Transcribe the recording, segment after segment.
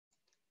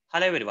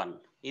Hello everyone.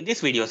 In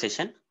this video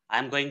session, I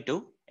am going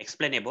to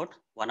explain about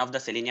one of the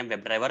Selenium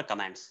WebDriver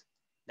commands,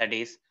 that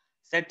is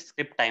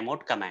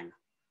setScriptTimeout command.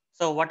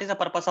 So what is the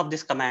purpose of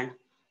this command?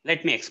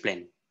 Let me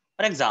explain.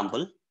 For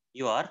example,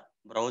 you are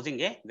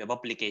browsing a web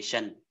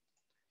application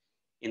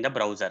in the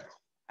browser.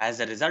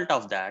 As a result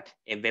of that,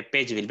 a web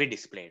page will be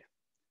displayed.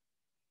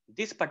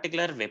 This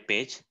particular web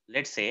page,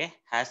 let's say,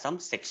 has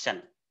some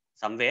section.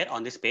 Somewhere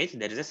on this page,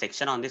 there is a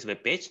section on this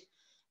web page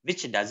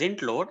which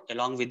doesn't load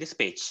along with this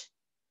page.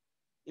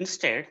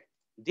 Instead,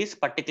 this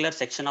particular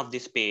section of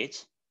this page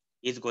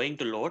is going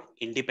to load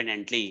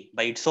independently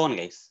by its own,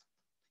 guys.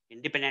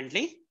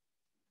 Independently,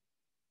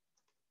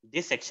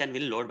 this section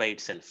will load by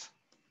itself.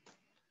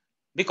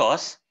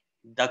 Because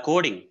the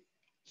coding,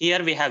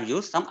 here we have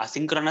used some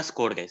asynchronous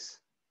code, guys.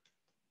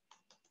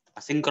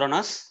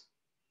 Asynchronous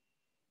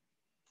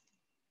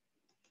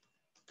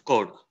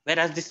code.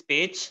 Whereas this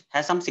page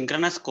has some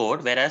synchronous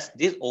code, whereas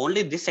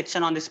only this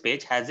section on this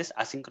page has this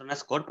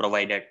asynchronous code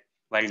provided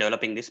while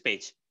developing this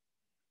page.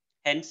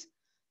 Hence,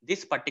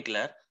 this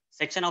particular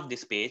section of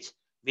this page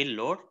will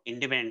load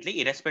independently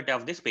irrespective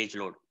of this page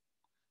load.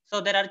 So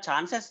there are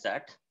chances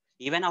that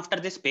even after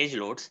this page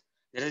loads,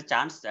 there is a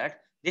chance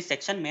that this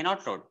section may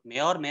not load,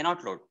 may or may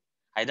not load.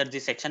 Either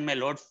this section may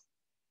load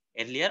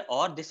earlier,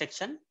 or this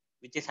section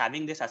which is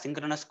having this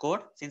asynchronous code,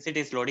 since it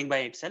is loading by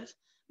itself,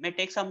 may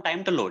take some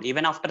time to load.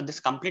 Even after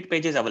this complete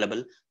page is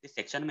available, this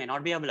section may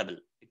not be available.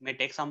 It may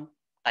take some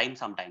time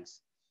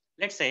sometimes.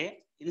 Let's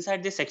say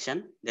inside this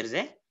section, there is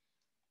a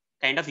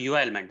kind of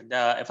UI element.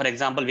 For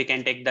example, we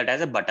can take that as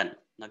a button.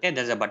 Okay,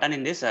 there's a button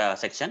in this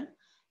section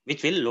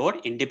which will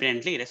load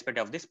independently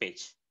irrespective of this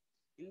page.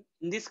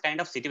 In this kind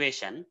of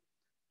situation,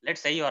 let's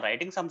say you are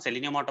writing some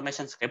Selenium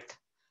automation script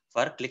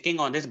for clicking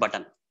on this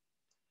button.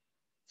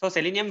 So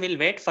Selenium will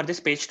wait for this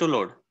page to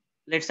load.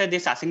 Let's say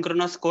this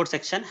asynchronous code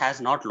section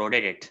has not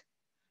loaded it.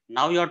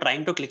 Now you are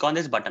trying to click on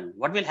this button.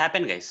 What will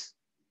happen, guys?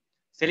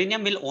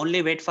 Selenium will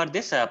only wait for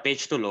this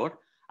page to load,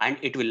 and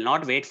it will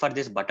not wait for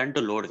this button to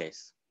load,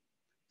 guys.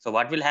 So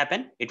what will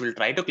happen? It will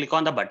try to click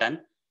on the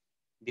button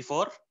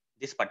before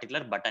this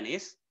particular button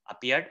is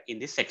appeared in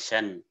this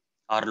section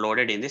or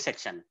loaded in this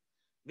section,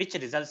 which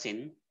results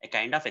in a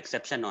kind of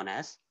exception known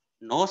as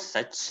no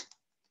such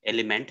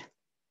element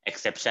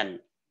exception.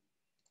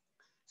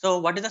 So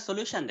what is the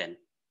solution then?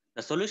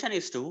 The solution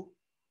is to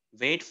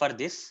wait for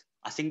this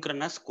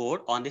asynchronous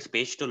code on this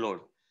page to load.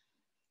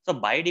 So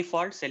by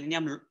default,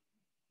 Selenium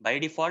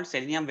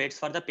waits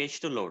for the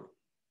page to load,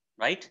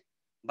 right?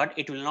 But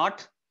it will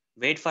not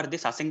wait for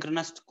this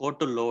asynchronous code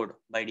to load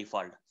by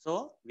default.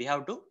 So we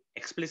have to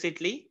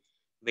explicitly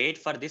wait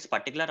for this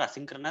particular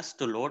asynchronous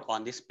to load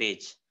on this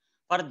page.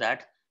 For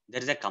that,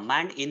 there is a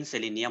command in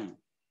Selenium,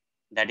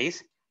 that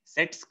is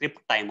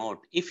setScriptTimeout.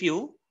 If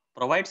you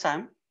provide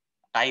some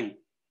time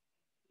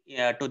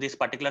to this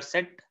particular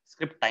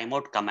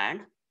setScriptTimeout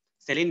command,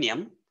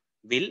 Selenium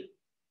will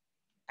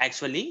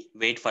actually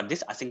wait for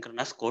this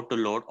asynchronous code to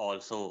load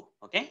also.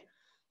 Okay.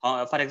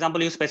 For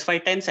example, you specify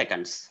 10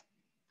 seconds.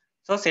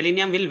 So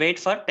Selenium will wait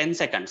for 10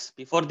 seconds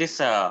before this.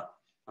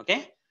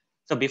 Okay.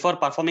 So before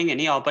performing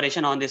any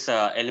operation on this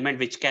element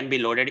which can be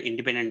loaded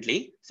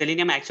independently,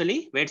 Selenium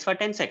actually waits for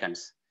 10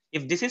 seconds.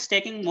 If this is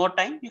taking more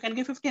time, you can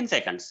give 15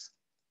 seconds.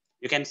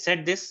 You can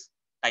set this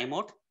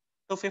timeout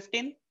to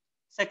 15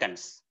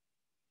 seconds.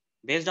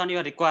 Based on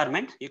your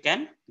requirement, you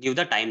can give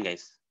the time,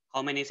 guys.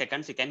 How many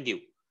seconds you can give.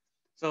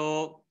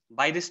 So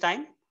by this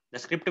time, the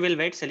script will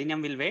wait,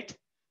 Selenium will wait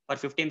for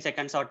 15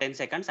 seconds or 10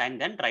 seconds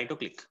and then try to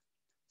click.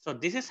 So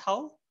this is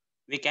how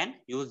we can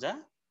use the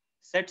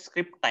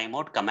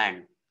setScriptTimeout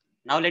command.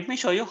 Now let me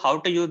show you how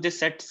to use this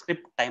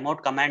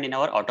setScriptTimeout command in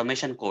our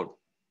automation code.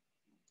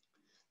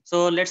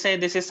 So let's say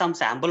this is some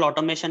sample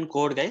automation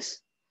code,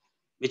 guys,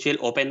 which will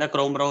open the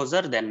Chrome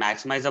browser, then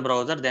maximize the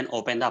browser, then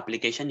open the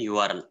application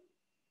URL.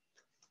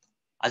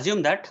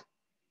 Assume that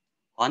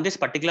on this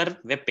particular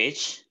web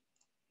page,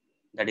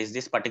 that is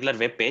this particular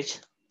web page,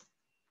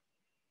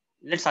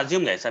 let's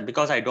assume, guys,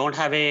 because I don't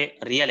have a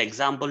real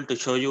example to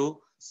show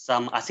you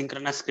some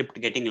asynchronous script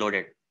getting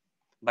loaded,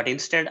 but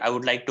instead I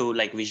would like to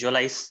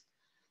visualize.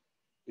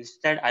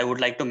 Instead, I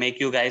would like to make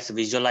you guys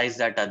visualize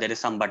that there is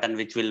some button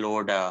which will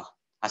load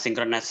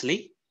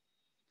asynchronously,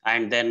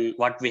 and then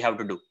what we have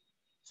to do.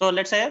 So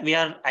let's say we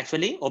are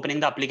actually opening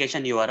the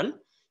application URL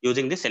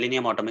using the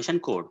Selenium automation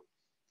code.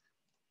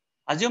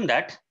 Assume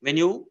that when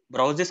you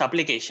browse this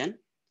application,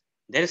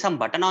 there is some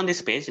button on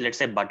this page, let's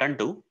say button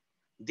 2.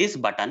 This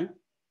button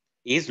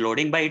is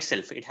loading by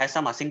itself. It has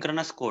some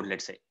asynchronous code,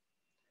 let's say.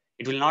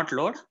 It will not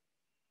load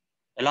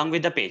along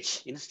with the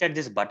page. Instead,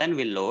 this button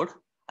will load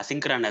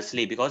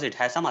asynchronously because it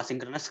has some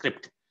asynchronous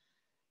script.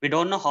 We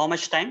don't know how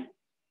much time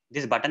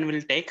this button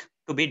will take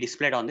to be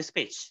displayed on this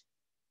page.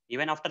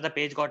 Even after the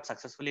page got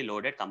successfully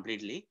loaded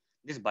completely,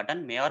 this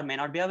button may or may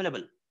not be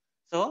available.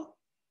 So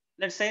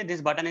let's say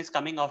this button is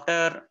coming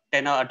after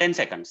 10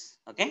 seconds.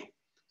 Okay.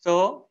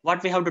 So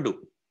what we have to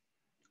do?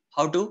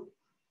 How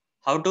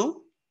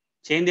to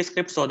change the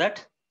script so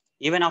that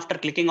even after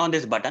clicking on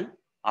this button,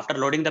 after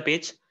loading the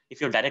page,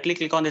 if you directly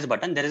click on this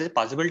button, there is a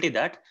possibility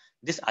that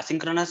this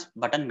asynchronous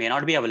button may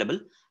not be available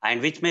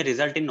and which may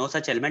result in no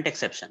such element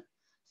exception.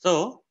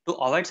 So to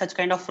avoid such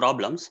kind of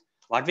problems,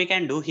 what we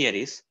can do here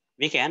is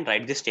we can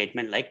write this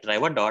statement like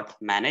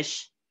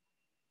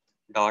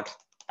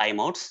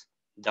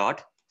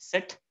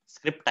driver.manage.timeouts.set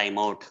script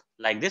timeout.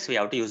 Like this, we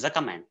have to use the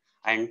command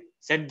and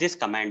set this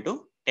command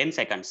to 10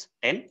 seconds.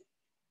 10.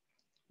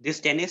 This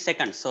 10 is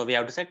seconds. So we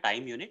have to set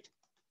time unit.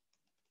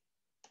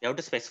 You have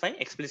to specify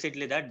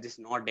explicitly that this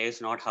not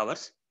days, not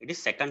hours. It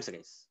is seconds,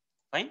 guys.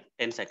 Fine,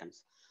 10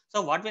 seconds.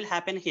 So what will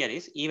happen here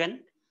is even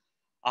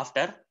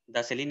after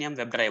the Selenium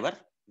WebDriver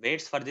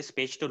waits for this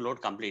page to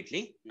load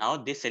completely, now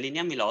this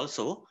Selenium will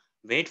also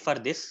wait for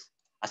this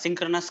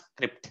asynchronous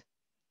script.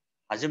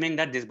 Assuming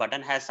that this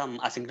button has some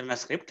asynchronous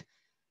script,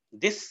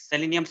 this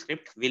Selenium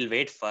script will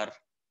wait for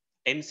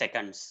 10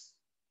 seconds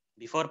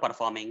before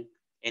performing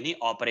any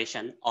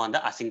operation on the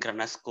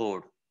asynchronous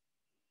code.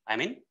 I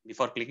mean,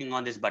 before clicking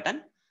on this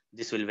button,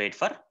 this will wait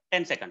for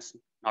 10 seconds.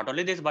 Not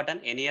only this button,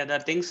 any other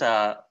things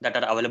that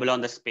are available on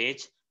this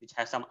page, which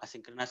has some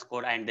asynchronous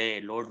code and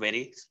they load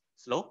very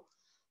slow.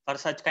 For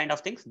such kind of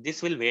things,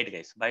 this will wait,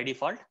 guys. By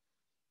default,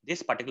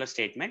 this particular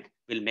statement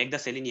will make the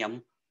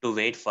Selenium to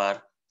wait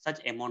for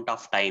such amount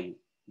of time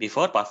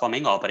before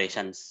performing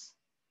operations.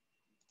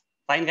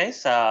 Fine,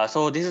 guys.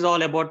 So this is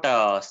all about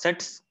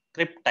set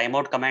script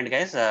timeout command,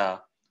 guys.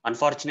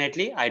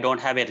 Unfortunately, I don't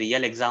have a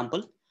real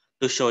example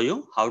to show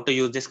you how to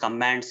use these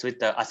commands with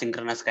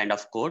asynchronous kind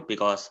of code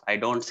because I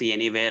don't see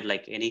anywhere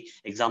like any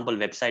example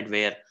website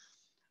where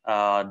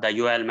the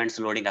UI elements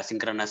loading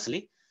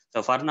asynchronously.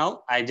 So for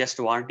now, I just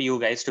want you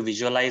guys to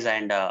visualize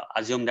and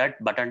assume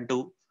that button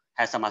 2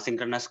 has some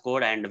asynchronous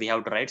code and we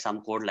have to write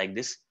some code like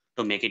this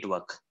to make it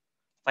work.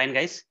 Fine,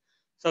 guys.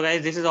 So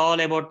guys, this is all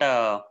about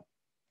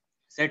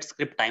set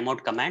script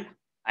timeout command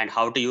and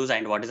how to use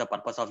and what is the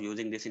purpose of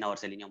using this in our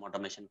Selenium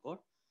automation code.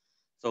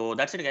 So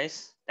that's it,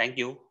 guys. Thank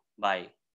you. Bye.